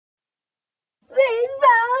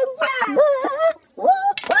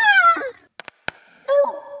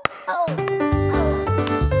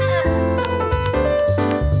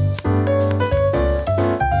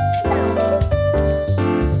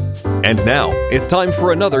And now, it's time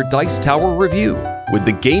for another Dice Tower review with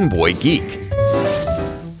the Game Boy Geek.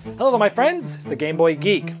 Hello my friends, it's the Game Boy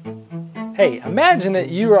Geek. Hey, imagine that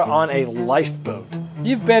you are on a lifeboat.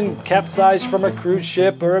 You've been capsized from a cruise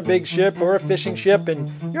ship or a big ship or a fishing ship,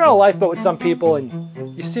 and you're on a lifeboat with some people and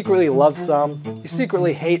you secretly love some, you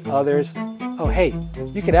secretly hate others. Oh hey,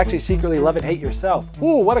 you could actually secretly love and hate yourself.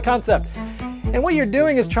 Ooh, what a concept. And what you're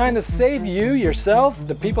doing is trying to save you, yourself,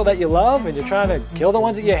 the people that you love, and you're trying to kill the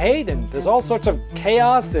ones that you hate, and there's all sorts of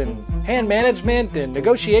chaos and hand management and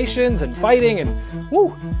negotiations and fighting and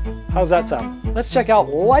woo! How's that sound? Let's check out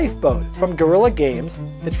Lifeboat from Guerrilla Games.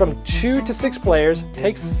 It's from 2 to 6 players,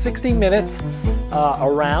 takes 60 minutes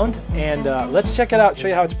around, and let's check it out, show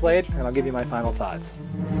you how it's played, and I'll give you my final thoughts.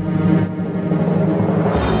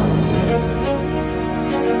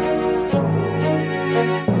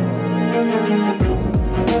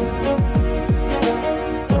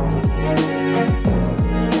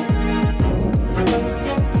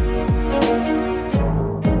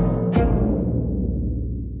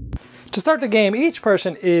 To start the game, each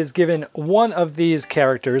person is given one of these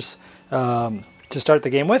characters to start the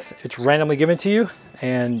game with. It's randomly given to you,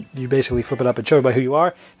 and you basically flip it up and show everybody who you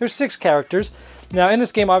are. There's 6 characters. Now in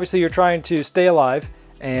this game, obviously, you're trying to stay alive,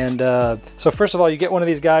 and so first of all, you get one of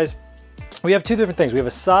these guys. We have 2 different things. We have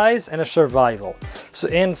a size and a survival. So,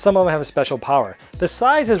 and some of them have a special power. The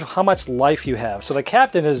size is how much life you have. So the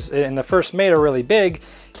captain is, and the first mate are really big.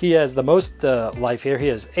 He has the most life here. He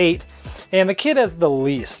has 8. And the kid has the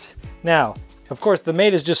least. Now, of course, the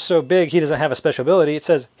mate is just so big, he doesn't have a special ability. It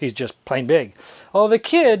says he's just plain big. Oh, the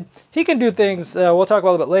kid, he can do things, we'll talk about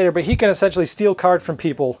a little bit later, but he can essentially steal cards from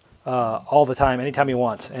people all the time, anytime he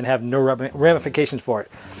wants, and have no ramifications for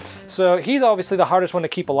it. So he's obviously the hardest one to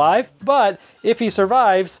keep alive, but if he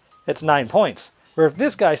survives, it's 9 points. Where if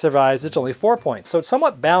this guy survives, it's only 4 points. So it's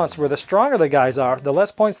somewhat balanced where the stronger the guys are, the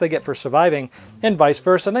less points they get for surviving, and vice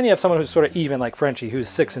versa. And then you have someone who's sort of even, like Frenchie, who's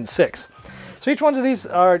 6 and 6. So each one of these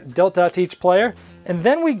are dealt out to each player, and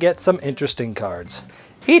then we get some interesting cards.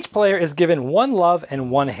 Each player is given 1 love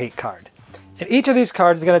and 1 hate card. And each of these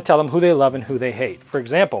cards is going to tell them who they love and who they hate. For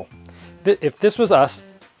example, if this was us,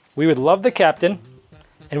 we would love the captain,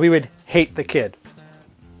 and we would hate the kid.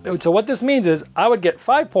 So what this means is I would get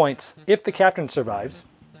 5 points if the captain survives,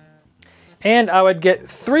 and I would get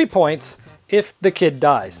 3 points if the kid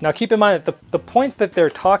dies. Now keep in mind that the points that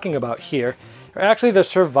they're talking about here are actually the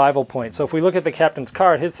survival points. So if we look at the captain's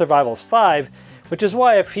card, his survival is 5, which is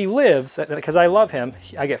why if he lives, because I love him,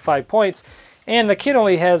 I get 5 points, and the kid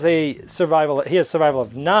only has a survival, he has survival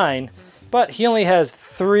of 9, but he only has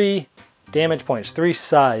 3 damage points, 3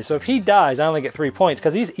 size. So if he dies, I only get 3 points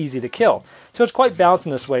because he's easy to kill. So it's quite balanced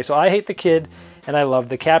in this way. So I hate the kid and I love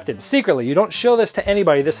the captain. Secretly, you don't show this to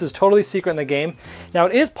anybody. This is totally secret in the game. Now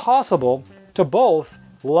it is possible to both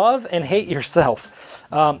love and hate yourself.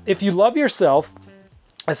 If you love yourself,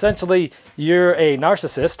 essentially you're a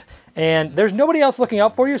narcissist and there's nobody else looking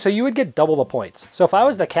out for you, so you would get double the points. So if I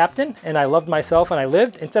was the captain and I loved myself and I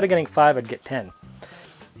lived, instead of getting 5, I'd get 10.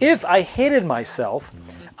 If I hated myself,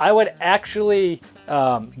 I would actually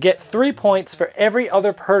get 3 points for every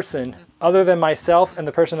other person other than myself and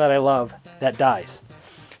the person that I love that dies.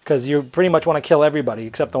 Because you pretty much want to kill everybody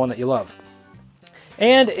except the one that you love.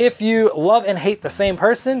 And if you love and hate the same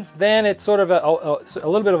person, then it's sort of a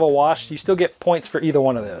little bit of a wash. You still get points for either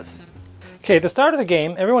one of those. Okay, at the start of the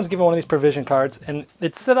game, everyone's given one of these provision cards, and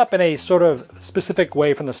it's set up in a sort of specific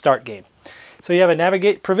way from the start game. So you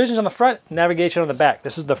have provisions on the front, navigation on the back.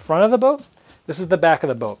 This is the front of the boat. This is the back of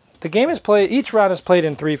the boat. The game is played, each round is played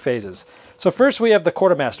in 3 phases. So first we have the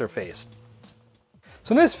quartermaster phase.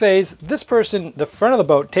 So in this phase, this person, the front of the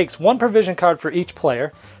boat, takes 1 provision card for each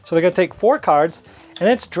player. So they're going to take 4 cards, and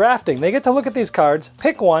it's drafting. They get to look at these cards,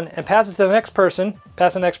 pick one, and pass it to the next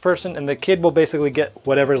person, and the kid will basically get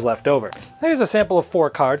whatever's left over. Here's a sample of 4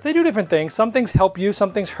 cards. They do different things. Some things help you,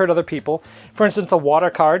 some things hurt other people. For instance, a water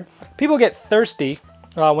card. People get thirsty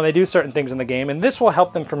when they do certain things in the game, and this will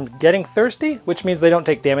help them from getting thirsty, which means they don't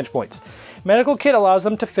take damage points. Medical kit allows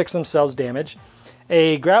them to fix themselves damage.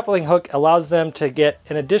 A grappling hook allows them to get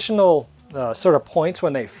an additional sort of points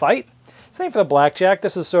when they fight. Same for the blackjack.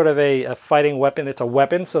 This is sort of a fighting weapon. It's a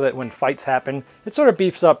weapon so that when fights happen, it sort of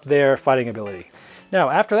beefs up their fighting ability. Now,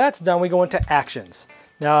 after that's done, we go into actions.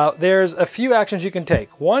 Now, there's a few actions you can take.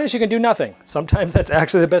 One is you can do nothing. Sometimes that's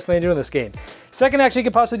actually the best thing to do in this game. Second action you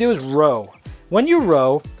can possibly do is row. When you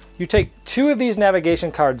row, you take 2 of these navigation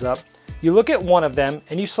cards up, you look at one of them,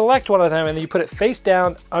 and you select one of them, and then you put it face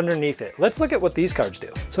down underneath it. Let's look at what these cards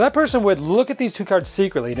do. So that person would look at these 2 cards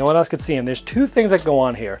secretly. No one else could see them. There's 2 things that go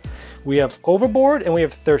on here. We have overboard and we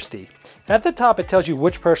have thirsty. At the top, it tells you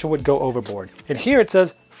which person would go overboard. And here it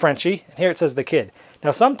says Frenchie, and here it says the kid.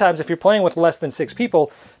 Now sometimes if you're playing with less than 6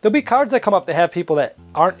 people, there'll be cards that come up that have people that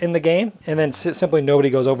aren't in the game, and then simply nobody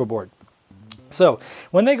goes overboard. So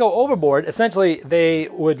when they go overboard, essentially they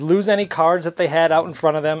would lose any cards that they had out in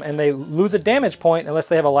front of them, and they lose a damage point unless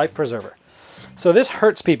they have a life preserver. So this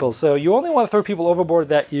hurts people. So you only want to throw people overboard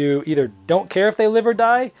that you either don't care if they live or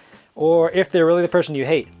die, or if they're really the person you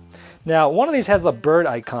hate. Now, one of these has a bird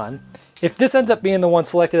icon. If this ends up being the one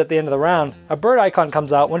selected at the end of the round, a bird icon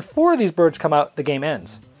comes out. When 4 of these birds come out, the game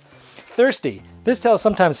ends. Thirsty. This tells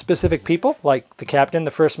sometimes specific people, like the captain,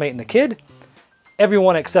 the first mate, and the kid.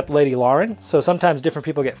 Everyone except Lady Lauren, so sometimes different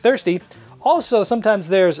people get thirsty. Also, sometimes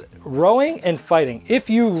there's rowing and fighting. If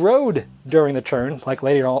you rowed during the turn, like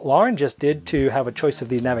Lady Lauren just did to have a choice of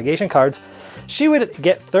these navigation cards, she would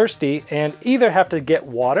get thirsty and either have to get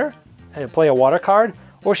water, and play a water card,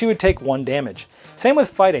 or she would take 1 damage. Same with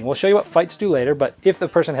fighting. We'll show you what fights do later, but if the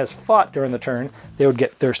person has fought during the turn, they would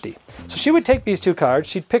get thirsty. So she would take these 2 cards,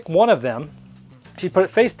 she'd pick one of them, she'd put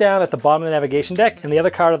it face down at the bottom of the navigation deck, and the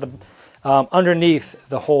other card at the underneath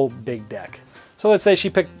the whole big deck. So let's say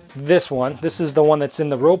she picked this one. This is the one that's in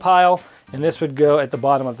the row pile, and this would go at the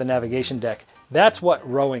bottom of the navigation deck. That's what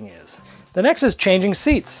rowing is. The next is changing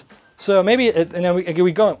seats. So maybe, and then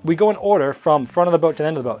we go in order from front of the boat to the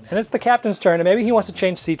end of the boat. And it's the captain's turn, and maybe he wants to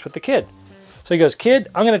change seats with the kid. So he goes, kid,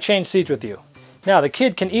 I'm going to change seats with you. Now the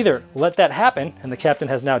kid can either let that happen, and the captain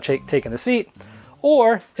has now taken the seat,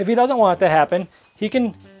 or if he doesn't want it to happen, he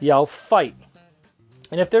can yell fight.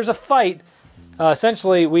 And if there's a fight,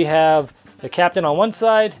 essentially we have the captain on one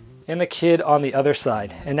side and the kid on the other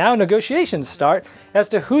side. And now negotiations start as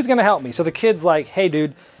to who's going to help me. So the kid's like, hey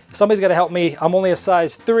dude, somebody's got to help me. I'm only a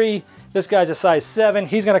size 3. This guy's a size 7.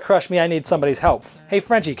 He's going to crush me. I need somebody's help. Hey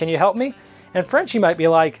Frenchie, can you help me? And Frenchie might be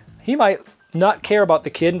like, he might not care about the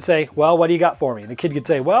kid and say, well, what do you got for me? And the kid could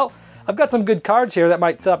say, well, I've got some good cards here that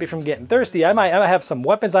might stop you from getting thirsty. I might have some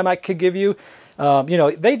weapons could give you. You know,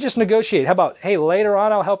 they just negotiate. How about, hey, later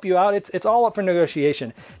on I'll help you out. It's all up for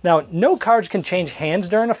negotiation. Now, no cards can change hands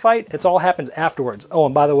during a fight. It all happens afterwards. Oh,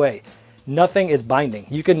 and by the way, nothing is binding.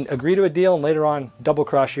 You can agree to a deal and later on double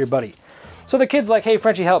cross your buddy. So the kid's like, hey,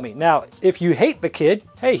 Frenchie, help me. Now, if you hate the kid,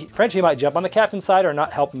 hey, Frenchie might jump on the captain's side or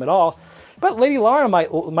not help him at all. But Lady Laura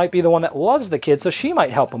might be the one that loves the kid, so she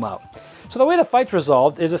might help him out. So the way the fight's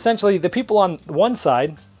resolved is essentially the people on one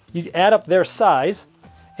side, you add up their size,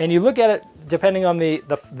 and you look at it depending on the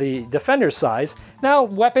defender's size. Now,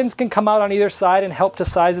 weapons can come out on either side and help to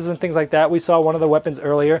sizes and things like that. We saw one of the weapons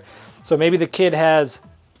earlier. So maybe the kid has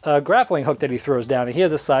a grappling hook that he throws down, and he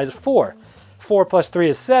has a size of 4. 4 plus 3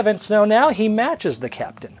 is 7, so now he matches the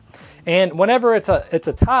captain. And whenever it's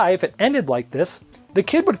a tie, if it ended like this, the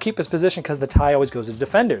kid would keep his position because the tie always goes to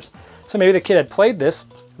defenders. So maybe the kid had played this,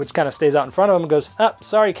 which kind of stays out in front of him and goes, oh,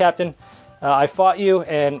 sorry, captain. I fought you,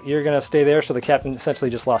 and you're going to stay there, so the captain essentially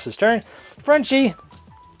just lost his turn. Frenchie,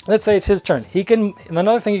 let's say it's his turn.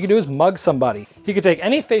 Another thing he can do is mug somebody. He could take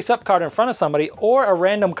any face-up card in front of somebody or a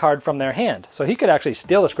random card from their hand. So he could actually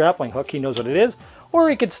steal this grappling hook, he knows what it is, or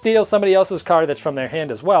he could steal somebody else's card that's from their hand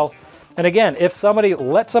as well. And again, if somebody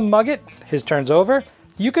lets him mug it, his turn's over.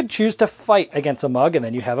 You could choose to fight against a mug, and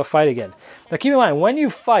then you have a fight again. Now keep in mind, when you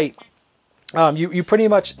fight, you pretty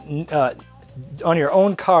much... on your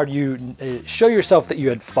own card, you show yourself that you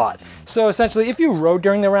had fought. So essentially, if you rode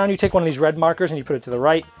during the round, you take one of these red markers and you put it to the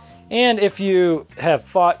right. And if you have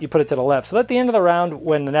fought, you put it to the left. So at the end of the round,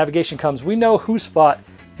 when the navigation comes, we know who's fought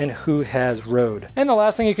and who has rode. And the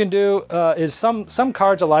last thing you can do is some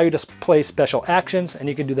cards allow you to play special actions, and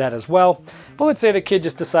you can do that as well. But let's say the kid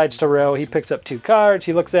just decides to row. He picks up 2 cards,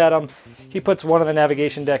 he looks at them, he puts one on the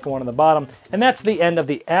navigation deck and one on the bottom, and that's the end of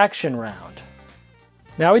the action round.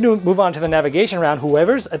 Now we move on to the navigation round.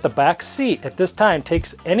 Whoever's at the back seat at this time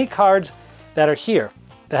takes any cards that are here,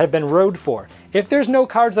 that have been rowed for. If there's no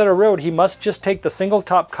cards that are rowed, he must just take the single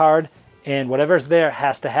top card, and whatever's there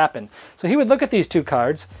has to happen. So he would look at these 2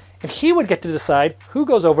 cards, and he would get to decide who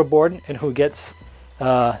goes overboard and who gets,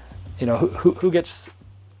 who gets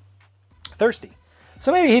thirsty.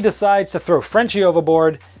 So maybe he decides to throw Frenchie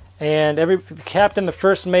overboard, and the captain, the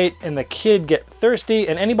first mate, and the kid get thirsty,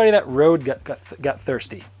 and anybody that rowed got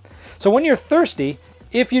thirsty. So when you're thirsty,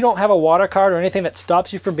 if you don't have a water card or anything that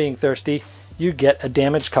stops you from being thirsty, you get a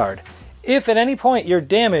damage card. If at any point your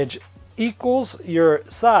damage equals your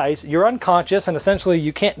size, you're unconscious, and essentially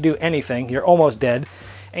you can't do anything. You're almost dead.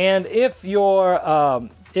 And if your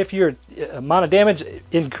amount of damage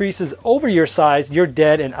increases over your size, you're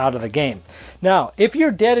dead and out of the game. Now, if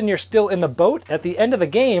you're dead and you're still in the boat, at the end of the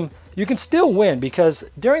game, you can still win, because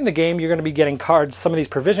during the game, you're going to be getting cards, some of these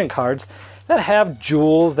provision cards, that have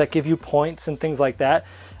jewels that give you points and things like that.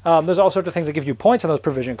 There's all sorts of things that give you points on those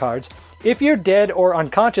provision cards. If you're dead or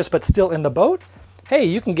unconscious but still in the boat, hey,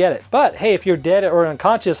 you can get it. But hey, if you're dead or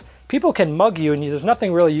unconscious, people can mug you and there's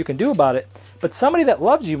nothing really you can do about it. But somebody that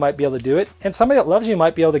loves you might be able to do it, and somebody that loves you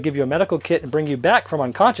might be able to give you a medical kit and bring you back from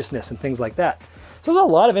unconsciousness and things like that. So there's a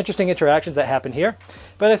lot of interesting interactions that happen here.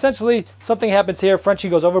 But essentially, something happens here. Frenchie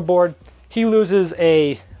goes overboard. He loses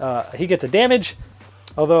he gets a damage,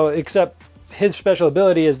 although except his special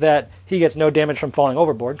ability is that he gets no damage from falling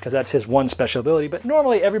overboard, because that's his one special ability. But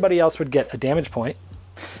normally everybody else would get a damage point.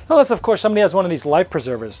 Unless, of course, somebody has one of these life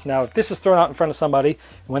preservers. Now, if this is thrown out in front of somebody,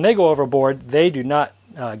 when they go overboard, they do not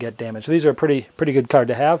get damage. So these are a pretty good card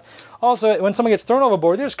to have. Also, when someone gets thrown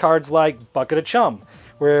overboard, there's cards like Bucket of Chum,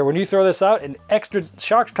 where when you throw this out, an extra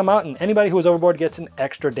sharks come out and anybody who is overboard gets an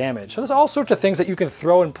extra damage. So there's all sorts of things that you can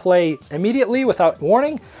throw and play immediately without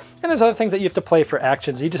warning, and there's other things that you have to play for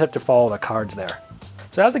actions. You just have to follow the cards there.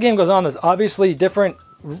 So as the game goes on, there's obviously different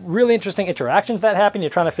really interesting interactions that happen.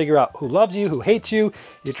 You're trying to figure out who loves you, who hates you.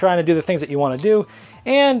 You're trying to do the things that you want to do.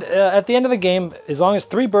 And at the end of the game, as long as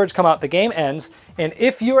 3 birds come out, the game ends. And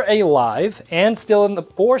if you're alive and still in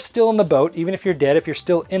the boat, even if you're dead, if you're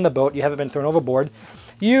still in the boat, you haven't been thrown overboard,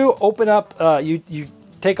 you open up, you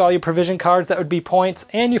take all your provision cards, that would be points,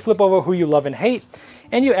 and you flip over who you love and hate,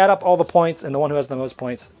 and you add up all the points, and the one who has the most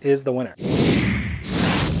points is the winner.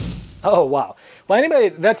 Oh, wow. Well, anybody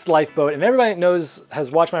that's Lifeboat, and everybody that has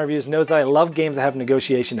watched my reviews knows that I love games that have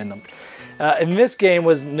negotiation in them. And this game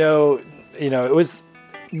was it was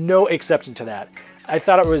no exception to that. I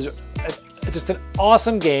thought it was just an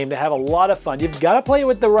awesome game to have a lot of fun. You've got to play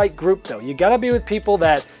with the right group, though. You got to be with people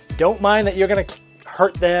that don't mind that you're going to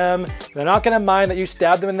hurt them. They're not going to mind that you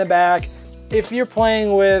stab them in the back. If you're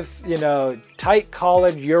playing with, tight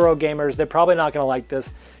college Euro gamers, they're probably not going to like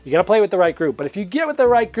this. You got to play with the right group. But if you get with the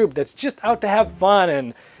right group that's just out to have fun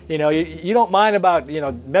and, you don't mind about,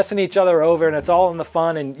 messing each other over and it's all in the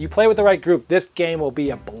fun and you play with the right group, this game will be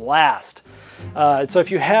a blast. So if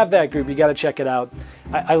you have that group, you got to check it out.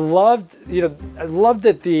 I loved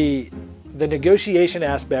that the negotiation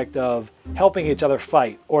aspect of helping each other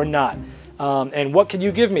fight or not. And what can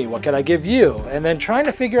you give me? What can I give you? And then trying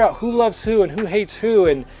to figure out who loves who and who hates who,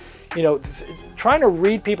 and trying to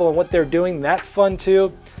read people and what they're doing, that's fun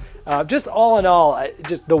too. Just all in all,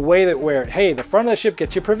 just the way that hey, the front of the ship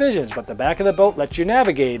gets you provisions, but the back of the boat lets you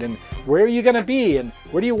navigate, and where are you going to be, and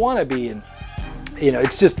where do you want to be, and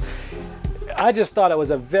it's just, I just thought it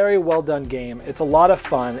was a very well done game. It's a lot of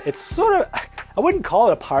fun. It's sort of, I wouldn't call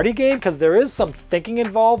it a party game because there is some thinking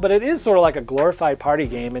involved, but it is sort of like a glorified party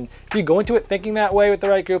game, and if you go into it thinking that way with the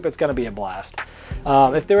right group, it's going to be a blast.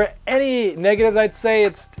 If there were any negatives, I'd say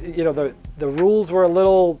it's, the rules were a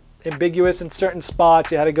little ambiguous in certain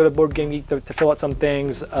spots. You had to go to Board Game Geek to fill out some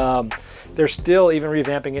things. They're still even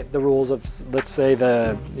revamping the rules of, let's say,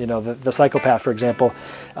 the psychopath, for example.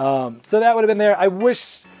 So that would have been there. I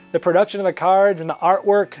wish the production of the cards and the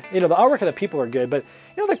artwork, the artwork of the people are good, but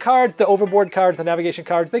the cards, the overboard cards, the navigation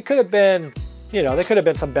cards, they could have been, there could have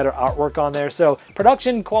been some better artwork on there. So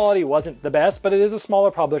production quality wasn't the best, but it is a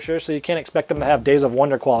smaller publisher, so you can't expect them to have Days of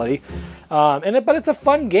Wonder quality. But it's a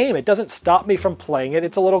fun game. It doesn't stop me from playing it.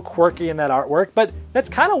 It's a little quirky in that artwork, but that's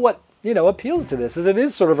kind of what, appeals to this, is it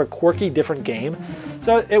is sort of a quirky, different game.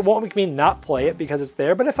 So it won't make me not play it because it's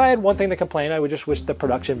there, but if I had one thing to complain, I would just wish the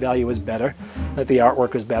production value was better, that the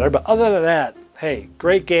artwork was better. But other than that, hey,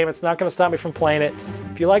 great game. It's not going to stop me from playing it.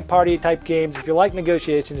 If you like party type games, if you like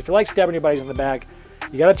negotiations, if you like stabbing your buddies in the back,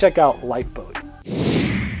 you got to check out Lifeboat.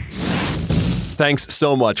 Thanks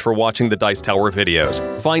so much for watching the Dice Tower videos.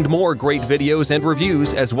 Find more great videos and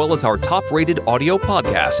reviews, as well as our top-rated audio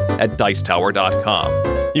podcast at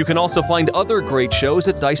Dicetower.com. You can also find other great shows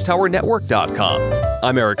at Dicetowernetwork.com.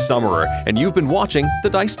 I'm Eric Summerer, and you've been watching The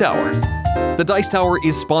Dice Tower. The Dice Tower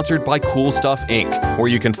is sponsored by Cool Stuff Inc., where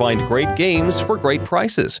you can find great games for great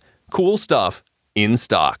prices. Cool stuff in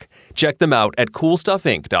stock. Check them out at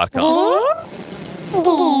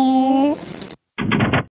CoolStuffInc.com.